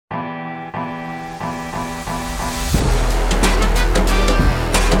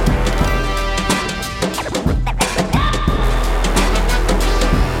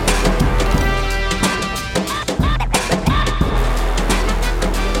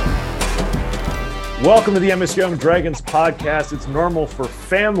Welcome to the MSUM Dragons podcast. It's normal for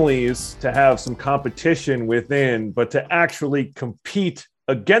families to have some competition within, but to actually compete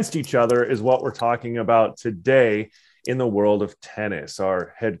against each other is what we're talking about today in the world of tennis.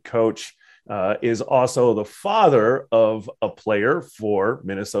 Our head coach is also the father of a player for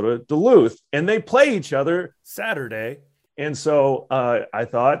Minnesota Duluth, and they play each other Saturday. And so I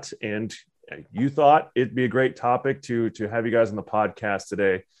thought, and you thought, it'd be a great topic to have you guys on the podcast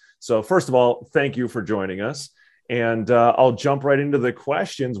today. So first of all, thank you for joining us. And I'll jump right into the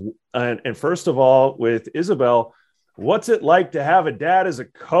questions. And first of all, with Isabel, what's it like to have a dad as a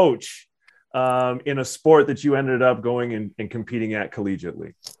coach in a sport that you ended up going and competing at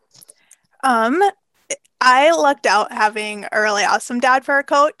collegiately? I lucked out having a really awesome dad for a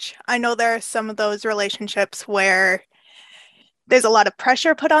coach. I know there are some of those relationships where there's a lot of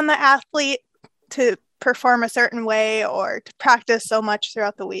pressure put on the athlete to perform a certain way or to practice so much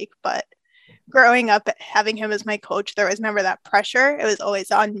throughout the week. But growing up, having him as my coach, there was never that pressure. It was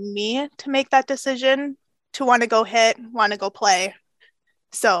always on me to make that decision, to want to go hit, want to go play.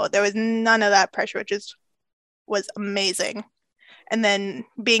 So there was none of that pressure, which was amazing. And then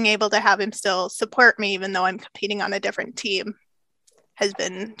being able to have him still support me, even though I'm competing on a different team, has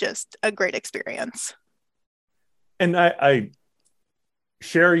been just a great experience. And I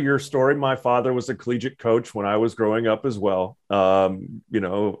share your story. My father was a collegiate coach when I was growing up as well.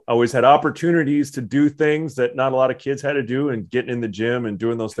 Always had opportunities to do things that not a lot of kids had to do, and getting in the gym and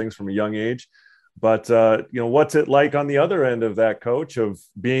doing those things from a young age. But, what's it like on the other end of that, coach, of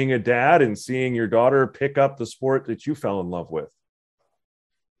being a dad and seeing your daughter pick up the sport that you fell in love with?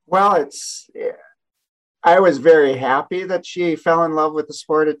 Well, I was very happy that she fell in love with the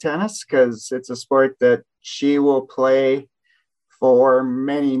sport of tennis, because it's a sport that she will play for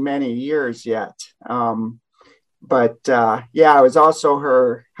many, many years yet. I was also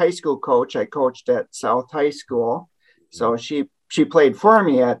her high school coach. I coached at South High School. So she played for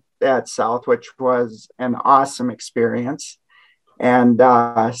me at South, which was an awesome experience. And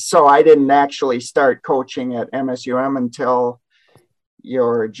so I didn't actually start coaching at MSUM until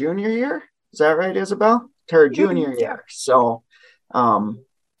your junior year. Is that right, Isabel? Her junior year. So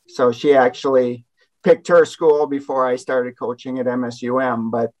she actually picked her school before I started coaching at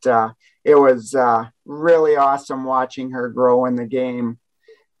MSUM, but it was really awesome watching her grow in the game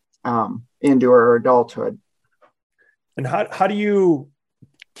into her adulthood. And how do you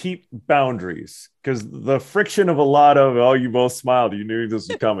keep boundaries? Because the friction of a lot of, you both smiled, you knew this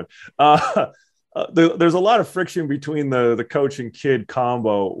was coming. There's a lot of friction between the coach and kid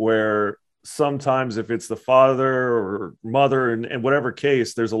combo, where sometimes if it's the father or mother and whatever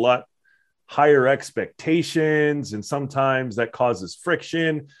case, there's a lot higher expectations, and sometimes that causes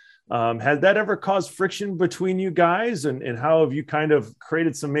friction. Has that ever caused friction between you guys, and how have you kind of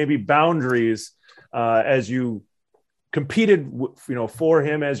created some maybe boundaries as you competed for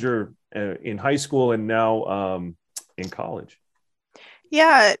him as you're in high school and now in college?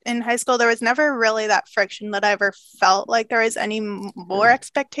 Yeah, in high school, there was never really that friction that I ever felt like there was any more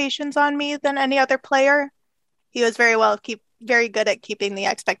expectations on me than any other player. He was very good at keeping the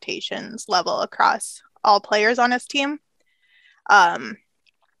expectations level across all players on his team. One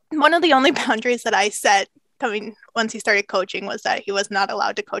of the only boundaries that I set once he started coaching was that he was not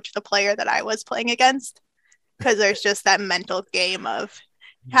allowed to coach the player that I was playing against, because there's just that mental game of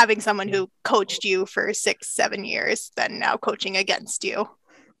having someone who coached you for 6-7 years then now coaching against you.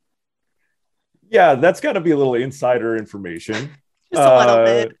 Yeah, that's got to be a little insider information. Just a little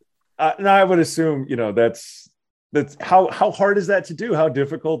bit. And I would assume, that's how hard is that to do? How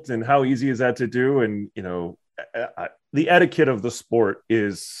difficult and how easy is that to do? And, the etiquette of the sport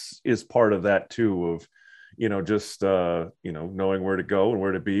is part of that too, of, knowing where to go and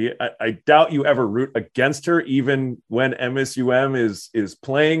where to be. I doubt you ever root against her, even when MSUM is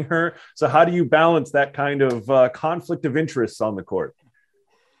playing her. So how do you balance that kind of conflict of interests on the court?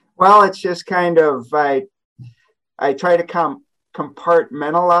 Well, it's just kind of, I try to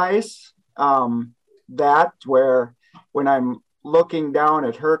compartmentalize that, where when I'm looking down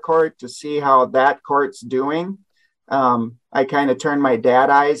at her court to see how that court's doing, I kind of turn my dad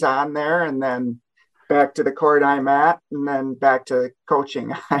eyes on there, and then back to the court I'm at, and then back to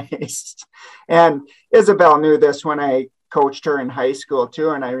coaching eyes. And Isabel knew this when I coached her in high school too,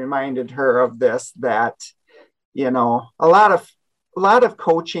 and I reminded her of this, that a lot of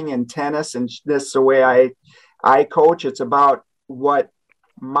coaching in tennis, and this is the way I coach, it's about what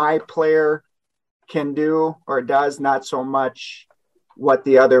my player can do or does, not so much what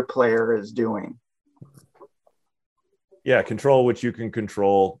the other player is doing. Yeah, control what you can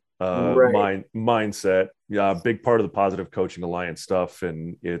control. Right. mindset. Yeah, a big part of the Positive Coaching Alliance stuff,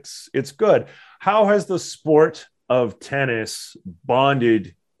 and it's good. How has the sport of tennis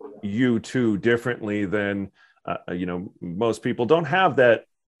bonded you two differently than most people don't have that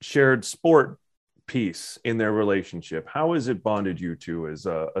shared sport piece in their relationship? How has it bonded you two as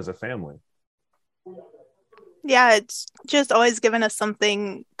a family? Yeah, it's just always given us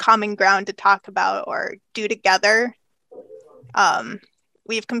something common ground to talk about or do together.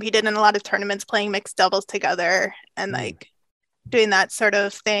 We've competed in a lot of tournaments playing mixed doubles together and like doing that sort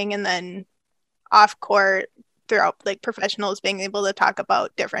of thing. And then off court throughout like professionals being able to talk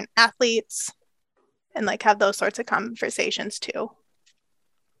about different athletes and like have those sorts of conversations too.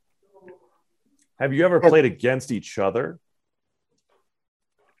 Have you ever played against each other?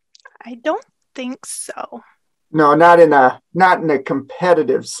 I don't think so. No, not in a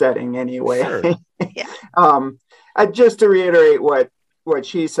competitive setting anyway. Sure. Yeah. Just to reiterate what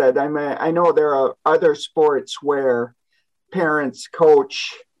she said, I know there are other sports where parents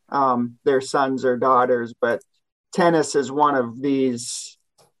coach their sons or daughters, but tennis is one of these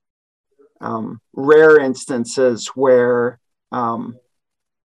rare instances where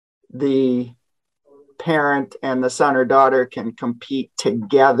the parent and the son or daughter can compete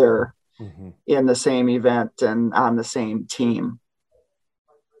together in the same event and on the same team.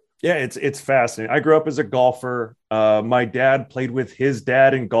 Yeah, it's fascinating. I grew up as a golfer. My dad played with his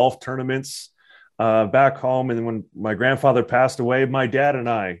dad in golf tournaments back home. And then when my grandfather passed away, my dad and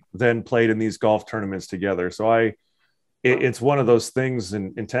I then played in these golf tournaments together. So it's one of those things,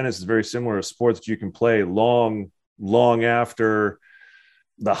 and tennis is very similar to sports that you can play long after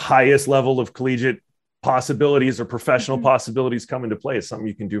the highest level of collegiate possibilities or professional possibilities come into play. It's something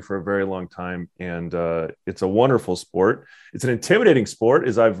you can do for a very long time. And it's a wonderful sport. It's an intimidating sport,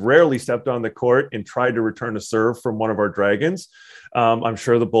 as I've rarely stepped on the court and tried to return a serve from one of our Dragons. I'm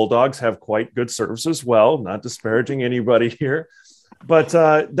sure the Bulldogs have quite good serves as well, not disparaging anybody here. But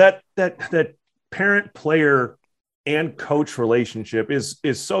that parent player and coach relationship is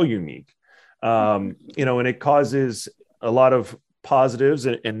so unique. And it causes a lot of positives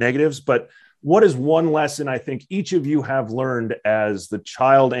and negatives, but what is one lesson I think each of you have learned as the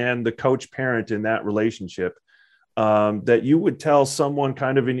child and the coach parent in that relationship that you would tell someone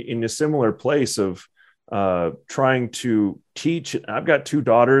kind of in a similar place of trying to teach? I've got two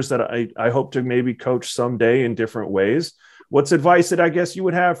daughters that I hope to maybe coach someday in different ways. What's advice that I guess you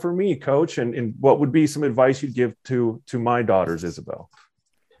would have for me, Coach? And what would be some advice you'd give to my daughters, Isabel?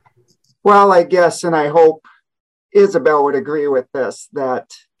 Well, I guess, and I hope Isabel would agree with this,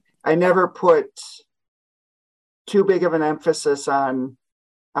 that I never put too big of an emphasis on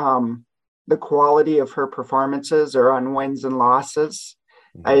the quality of her performances or on wins and losses.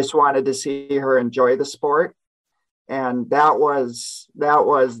 I just wanted to see her enjoy the sport. And that was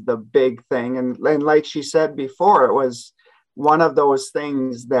the big thing. And like she said before, it was one of those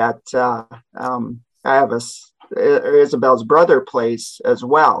things that I have Isabel's brother plays as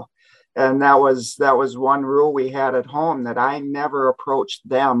well. And that was one rule we had at home, that I never approached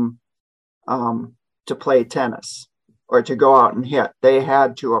them to play tennis or to go out and hit. They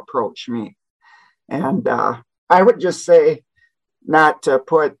had to approach me. And I would just say not to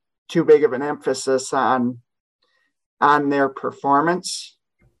put too big of an emphasis on their performance,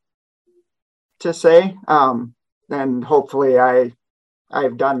 to say. And hopefully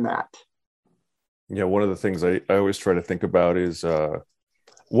I've done that. Yeah, one of the things I always try to think about is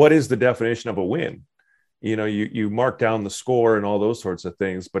what is the definition of a win? You mark down the score and all those sorts of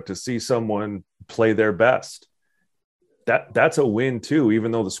things, but to see someone play their best, that's a win too,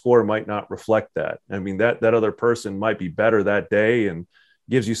 even though the score might not reflect that. I mean, that other person might be better that day and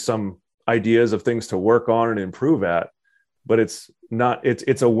gives you some ideas of things to work on and improve at, but it's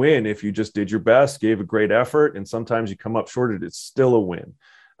a win if you just did your best, gave a great effort, and sometimes you come up short, it's still a win.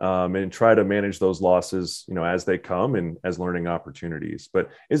 And try to manage those losses, as they come and as learning opportunities.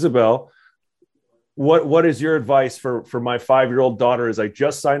 But Isabel, what is your advice for my 5-year-old daughter as I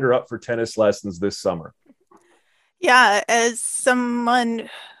just signed her up for tennis lessons this summer? Yeah, as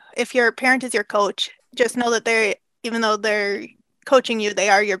someone, if your parent is your coach, just know that even though they're coaching you, they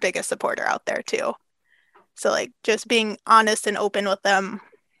are your biggest supporter out there too. So like just being honest and open with them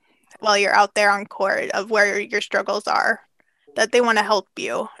while you're out there on court of where your struggles are, that they want to help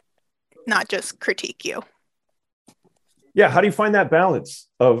you, not just critique you. Yeah. How do you find that balance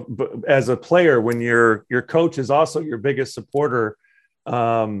as a player when your coach is also your biggest supporter,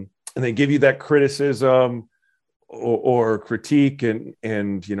 and they give you that criticism or critique,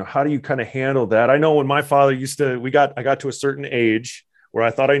 and how do you kind of handle that? I know when my father I got to a certain age where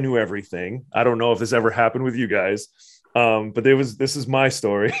I thought I knew everything. I don't know if this ever happened with you guys, But this is my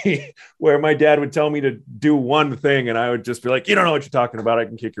story where my dad would tell me to do one thing and I would just be like, you don't know what you're talking about. I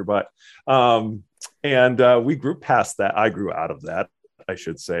can kick your butt. And we grew past that. I grew out of that, I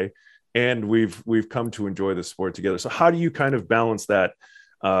should say. And we've come to enjoy the sport together. So how do you kind of balance that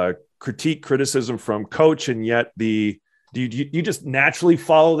criticism from coach, and yet do you just naturally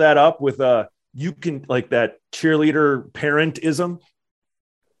follow that up with you can, like, that cheerleader parentism?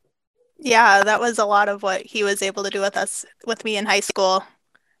 Yeah, that was a lot of what he was able to do with me in high school,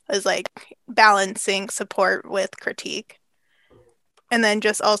 was like balancing support with critique. And then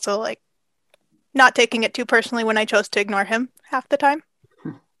just also like not taking it too personally when I chose to ignore him half the time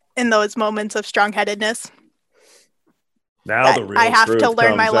in those moments of strong-headedness. Now the real I have truth to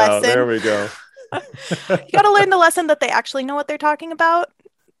learn my comes lesson. out. There we go. You got to learn the lesson that they actually know what they're talking about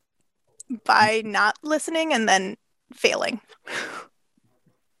by not listening and then failing.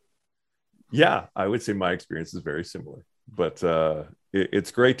 Yeah, I would say my experience is very similar, but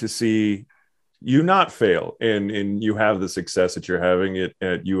it's great to see you not fail and you have the success that you're having at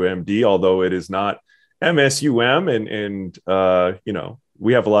UMD, although it is not MSUM. And you know,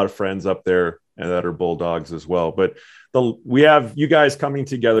 we have a lot of friends up there that are Bulldogs as well, but we have you guys coming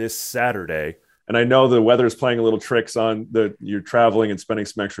together this Saturday. And I know the weather is playing a little tricks on you're traveling and spending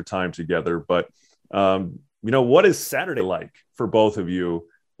some extra time together, but you know, what is Saturday like for both of you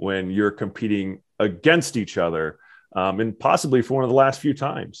when you're competing against each other, and possibly for one of the last few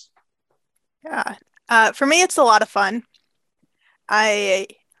times? Yeah. For me, it's a lot of fun. I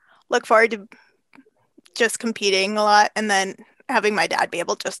look forward to just competing a lot and then having my dad be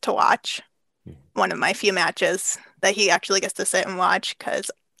able just to watch one of my few matches that he actually gets to sit and watch, because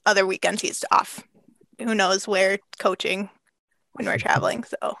other weekends he's off. Who knows where coaching when we're traveling.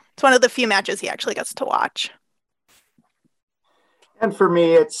 So it's one of the few matches he actually gets to watch. And for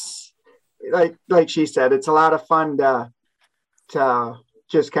me, it's like she said, it's a lot of fun to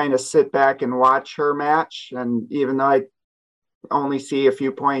just kind of sit back and watch her match. And even though I only see a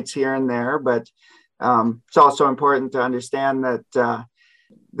few points here and there, but it's also important to understand that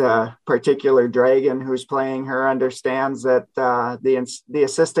the particular Dragon who's playing her understands that the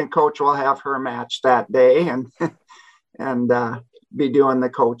assistant coach will have her match that day and be doing the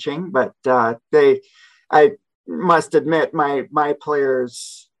coaching. But I must admit, my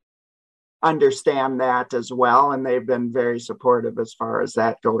players understand that as well, and they've been very supportive as far as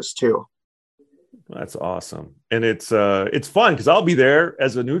that goes too. That's awesome. And it's fun because I'll be there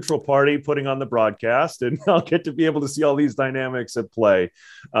as a neutral party putting on the broadcast, and I'll get to be able to see all these dynamics at play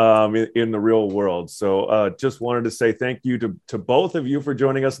in the real world. So just wanted to say thank you to both of you for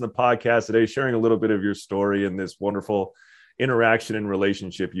joining us in the podcast today, sharing a little bit of your story and this wonderful interaction and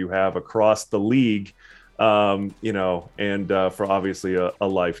relationship you have across the league, you know, and for obviously a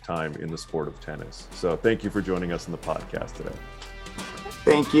lifetime in the sport of tennis. So thank you for joining us in the podcast today.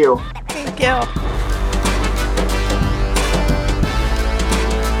 Thank you. Thank you.